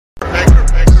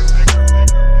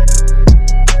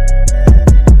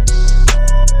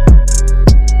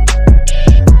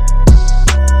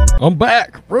I'm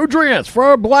back. Rodrance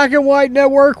for Black and White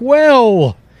Network.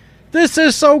 Well, this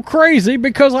is so crazy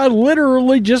because I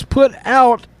literally just put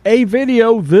out a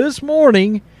video this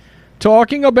morning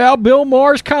talking about Bill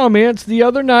Maher's comments the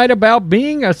other night about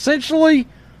being essentially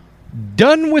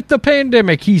done with the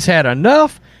pandemic. He's had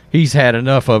enough. He's had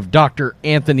enough of Dr.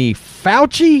 Anthony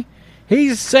Fauci.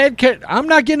 He said, I'm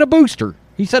not getting a booster.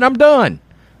 He said, I'm done.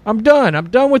 I'm done.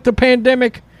 I'm done with the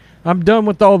pandemic. I'm done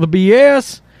with all the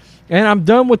BS. And I'm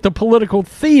done with the political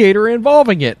theater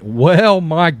involving it. Well,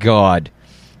 my God.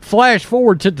 Flash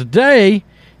forward to today,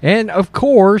 and of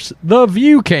course, The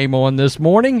View came on this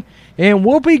morning, and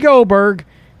Whoopi Goldberg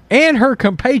and her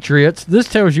compatriots, this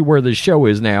tells you where this show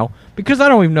is now, because I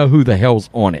don't even know who the hell's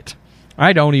on it.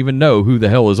 I don't even know who the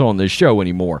hell is on this show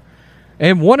anymore.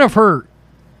 And one of her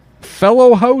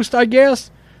fellow hosts, I guess,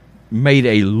 made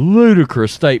a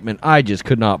ludicrous statement I just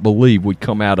could not believe would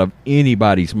come out of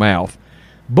anybody's mouth.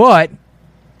 But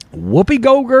Whoopi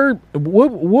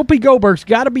Goldberg's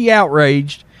got to be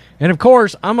outraged. And, of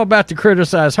course, I'm about to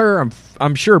criticize her.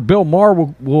 I'm sure Bill Maher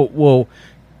will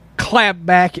clap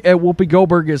back at Whoopi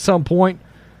Goldberg at some point.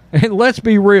 And let's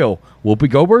be real. Whoopi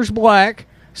Goldberg's black.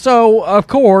 So, of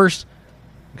course,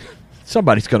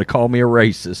 somebody's going to call me a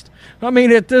racist. I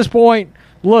mean, at this point,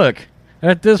 look,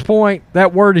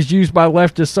 that word is used by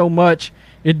leftists so much,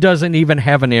 it doesn't even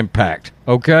have an impact,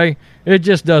 okay? It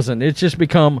just doesn't. It's just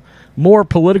become more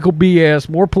political BS,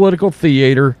 more political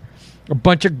theater, a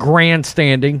bunch of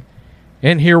grandstanding.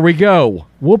 And here we go.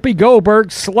 Whoopi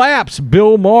Goldberg slaps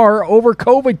Bill Maher over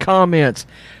COVID comments.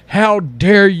 How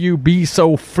dare you be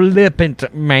so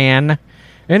flippant, man?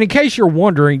 And in case you're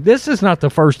wondering, this is not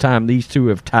the first time these two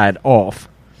have tied off.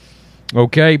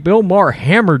 Okay, Bill Maher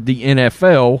hammered the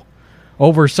NFL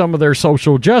over some of their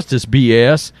social justice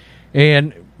BS,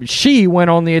 and she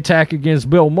went on the attack against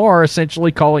Bill Maher,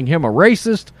 essentially calling him a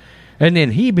racist. And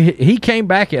then he came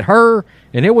back at her,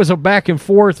 and it was a back and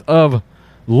forth of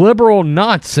liberal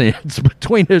nonsense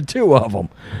between the two of them.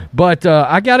 But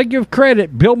I got to give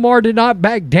credit. Bill Maher did not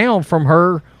back down from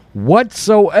her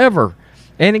whatsoever.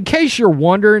 And in case you're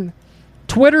wondering,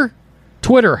 Twitter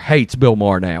hates Bill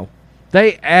Maher now.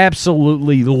 They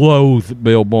absolutely loathe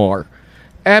Bill Maher.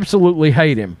 Absolutely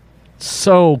hate him.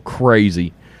 So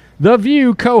crazy. The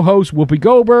View co-host Whoopi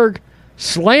Goldberg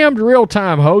slammed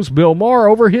real-time host Bill Maher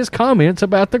over his comments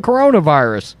about the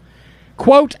coronavirus.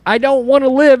 Quote, I don't want to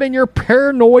live in your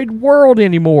paranoid world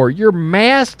anymore. Your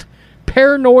masked,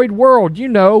 paranoid world. You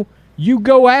know, you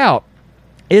go out.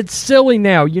 It's silly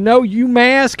now. You know, you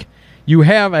mask, you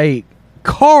have a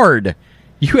card.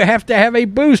 You have to have a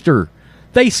booster.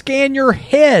 They scan your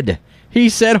head, he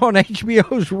said on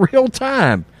HBO's Real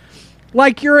Time.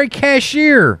 Like you're a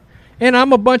cashier. And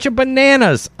I'm a bunch of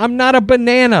bananas. I'm not a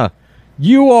banana.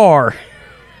 You are.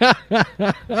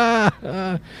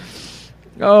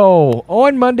 Oh,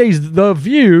 on Monday's The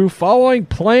View, following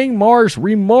playing Maher's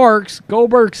remarks,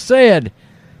 Goldberg said,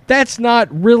 that's not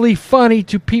really funny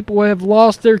to people who have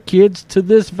lost their kids to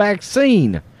this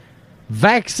vaccine.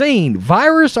 Vaccine?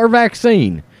 Virus or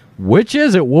vaccine? Which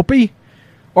is it, Whoopi?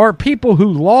 Are people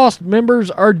who lost members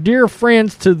or dear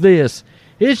friends to this?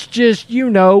 It's just,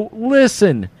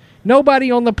 listen. Nobody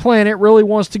on the planet really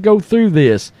wants to go through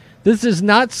this. This is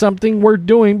not something we're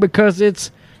doing because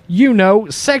it's,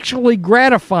 sexually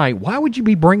gratifying. Why would you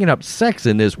be bringing up sex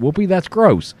in this, Whoopi? That's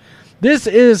gross. This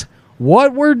is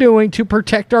what we're doing to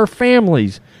protect our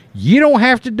families. You don't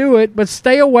have to do it, but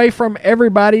stay away from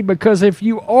everybody because if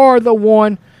you are the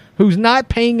one who's not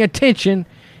paying attention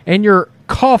and you're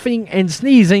coughing and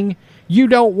sneezing, you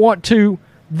don't want to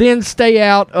then stay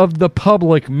out of the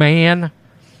public, man.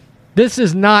 This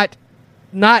is not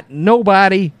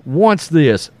nobody wants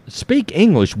this. Speak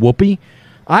English, Whoopi.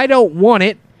 I don't want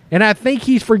it, and I think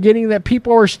he's forgetting that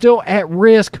people are still at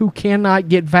risk who cannot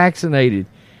get vaccinated.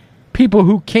 People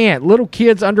who can't, little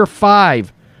kids under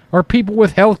 5, or people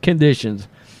with health conditions.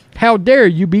 How dare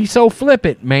you be so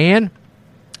flippant, man?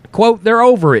 Quote, they're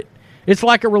over it. It's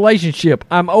like a relationship.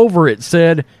 I'm over it,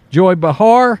 said Joy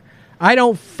Behar. I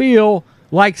don't feel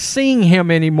like seeing him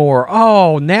anymore.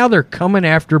 Oh, now they're coming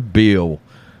after Bill.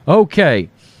 Okay,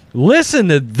 listen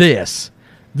to this.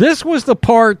 This was the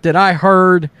part that I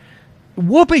heard.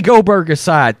 Whoopi Goldberg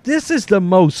aside, this is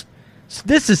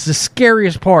the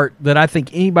scariest part that I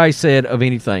think anybody said of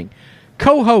anything.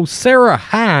 Co-host Sarah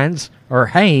Haynes,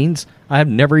 I have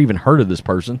never even heard of this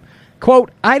person.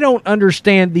 Quote, I don't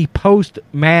understand the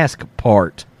post-mask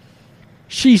part.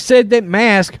 She said that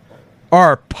masks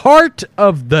are part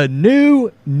of the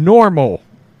new normal.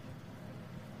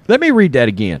 Let me read that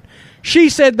again. She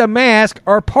said the masks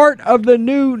are part of the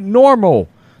new normal,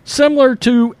 similar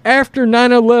to after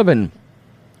 9/11.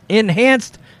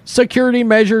 Enhanced security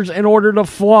measures in order to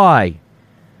fly.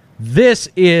 This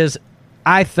is,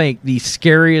 I think, the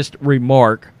scariest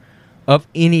remark of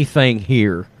anything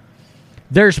here.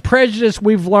 There's prejudice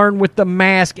we've learned with the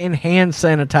mask and hand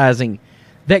sanitizing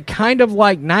that kind of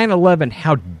like 9/11.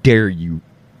 How dare you?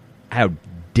 How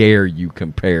dare you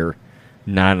compare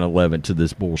 9/11 to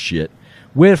this bullshit?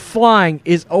 With flying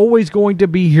is always going to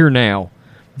be here now.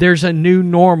 There's a new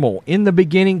normal. In the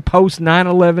beginning, post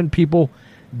 9/11, people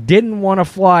didn't want to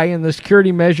fly, and the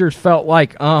security measures felt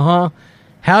like, how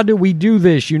do we do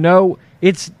this? You know,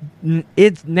 it's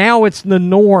now it's the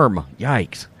norm.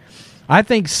 Yikes. I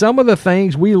think some of the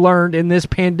things we learned in this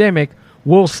pandemic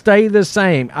will stay the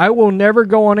same. I will never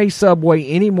go on a subway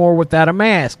anymore without a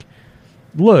mask.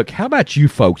 Look, how about you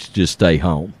folks just stay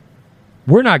home?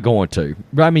 We're not going to.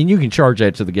 I mean, you can charge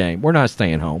that to the game. We're not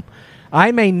staying home.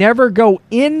 I may never go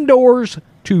indoors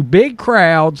to big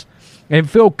crowds and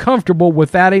feel comfortable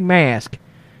without a mask.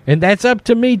 And that's up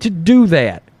to me to do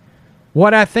that.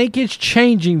 What I think is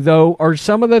changing, though, are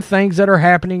some of the things that are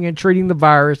happening in treating the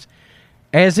virus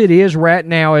as it is right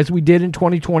now, as we did in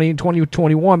 2020 and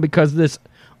 2021, because this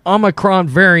Omicron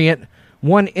variant.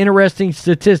 One interesting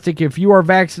statistic, if you are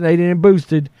vaccinated and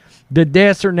boosted, the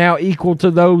deaths are now equal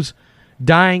to those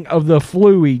dying of the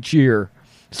flu each year.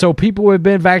 So people who have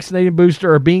been vaccinated and boosted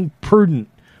are being prudent.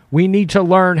 We need to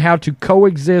learn how to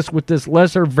coexist with this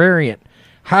lesser variant.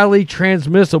 Highly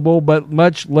transmissible, but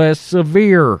much less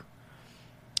severe.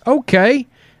 Okay.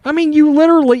 I mean, you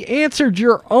literally answered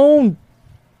your own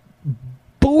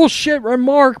bullshit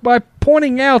remark by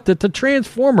pointing out that the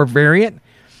Transformer variant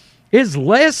is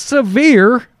less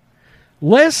severe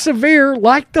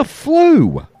like the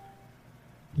flu.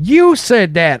 You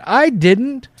said that. I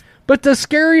didn't. But the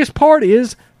scariest part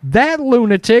is that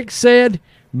lunatic said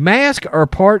masks are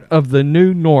part of the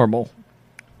new normal.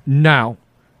 No,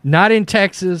 not in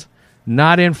Texas,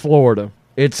 not in Florida.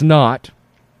 It's not.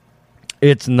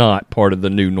 It's not part of the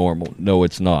new normal. No,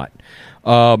 it's not.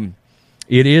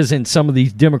 It is in some of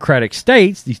these Democratic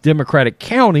states, these Democratic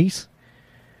counties,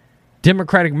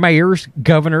 Democratic mayors,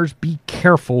 governors. Be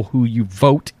careful who you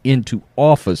vote into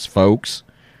office, folks.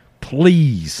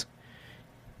 Please.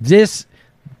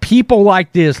 People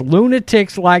like this,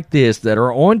 lunatics like this that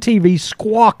are on TV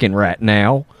squawking right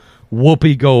now,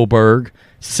 Whoopi Goldberg,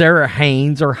 Sarah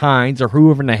Haynes or Hines or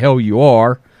whoever in the hell you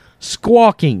are,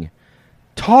 squawking,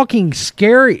 talking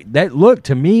scary. Look,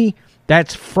 to me,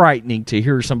 that's frightening to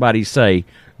hear somebody say,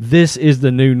 this is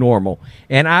the new normal.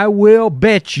 And I will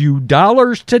bet you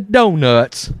dollars to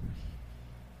donuts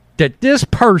that this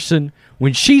person,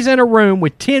 when she's in a room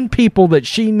with 10 people that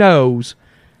she knows,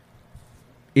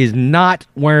 is not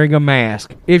wearing a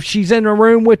mask. If she's in a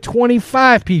room with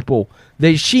 25 people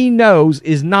that she knows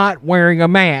is not wearing a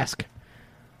mask.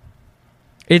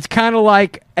 It's kind of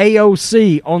like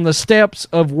AOC on the steps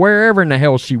of wherever in the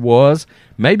hell she was.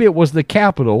 Maybe it was the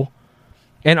Capitol.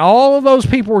 And all of those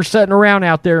people were sitting around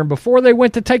out there, and before they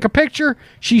went to take a picture,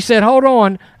 she said, hold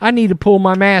on, I need to pull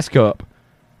my mask up.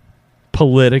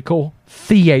 Political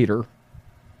theater.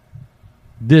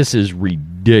 This is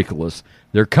ridiculous.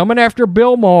 They're coming after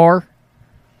Bill Maher.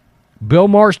 Bill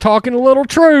Maher's talking a little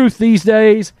truth these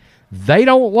days. They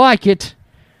don't like it.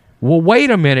 Well, wait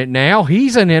a minute now.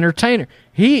 He's an entertainer.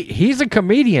 He's a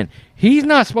comedian. He's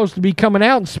not supposed to be coming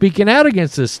out and speaking out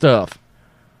against this stuff.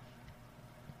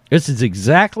 This is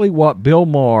exactly what Bill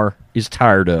Maher is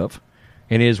tired of,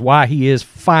 and is why he is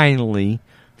finally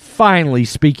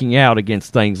speaking out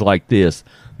against things like this.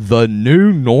 The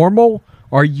new normal?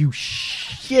 Are you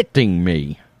shitting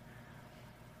me?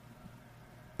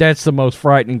 That's the most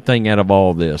frightening thing out of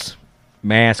all this.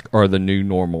 Masks are the new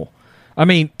normal. I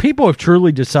mean, people have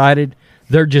truly decided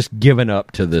they're just giving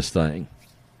up to this thing.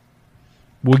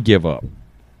 We'll give up.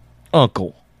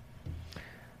 Uncle.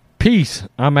 Peace.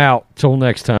 I'm out. Till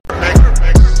next time.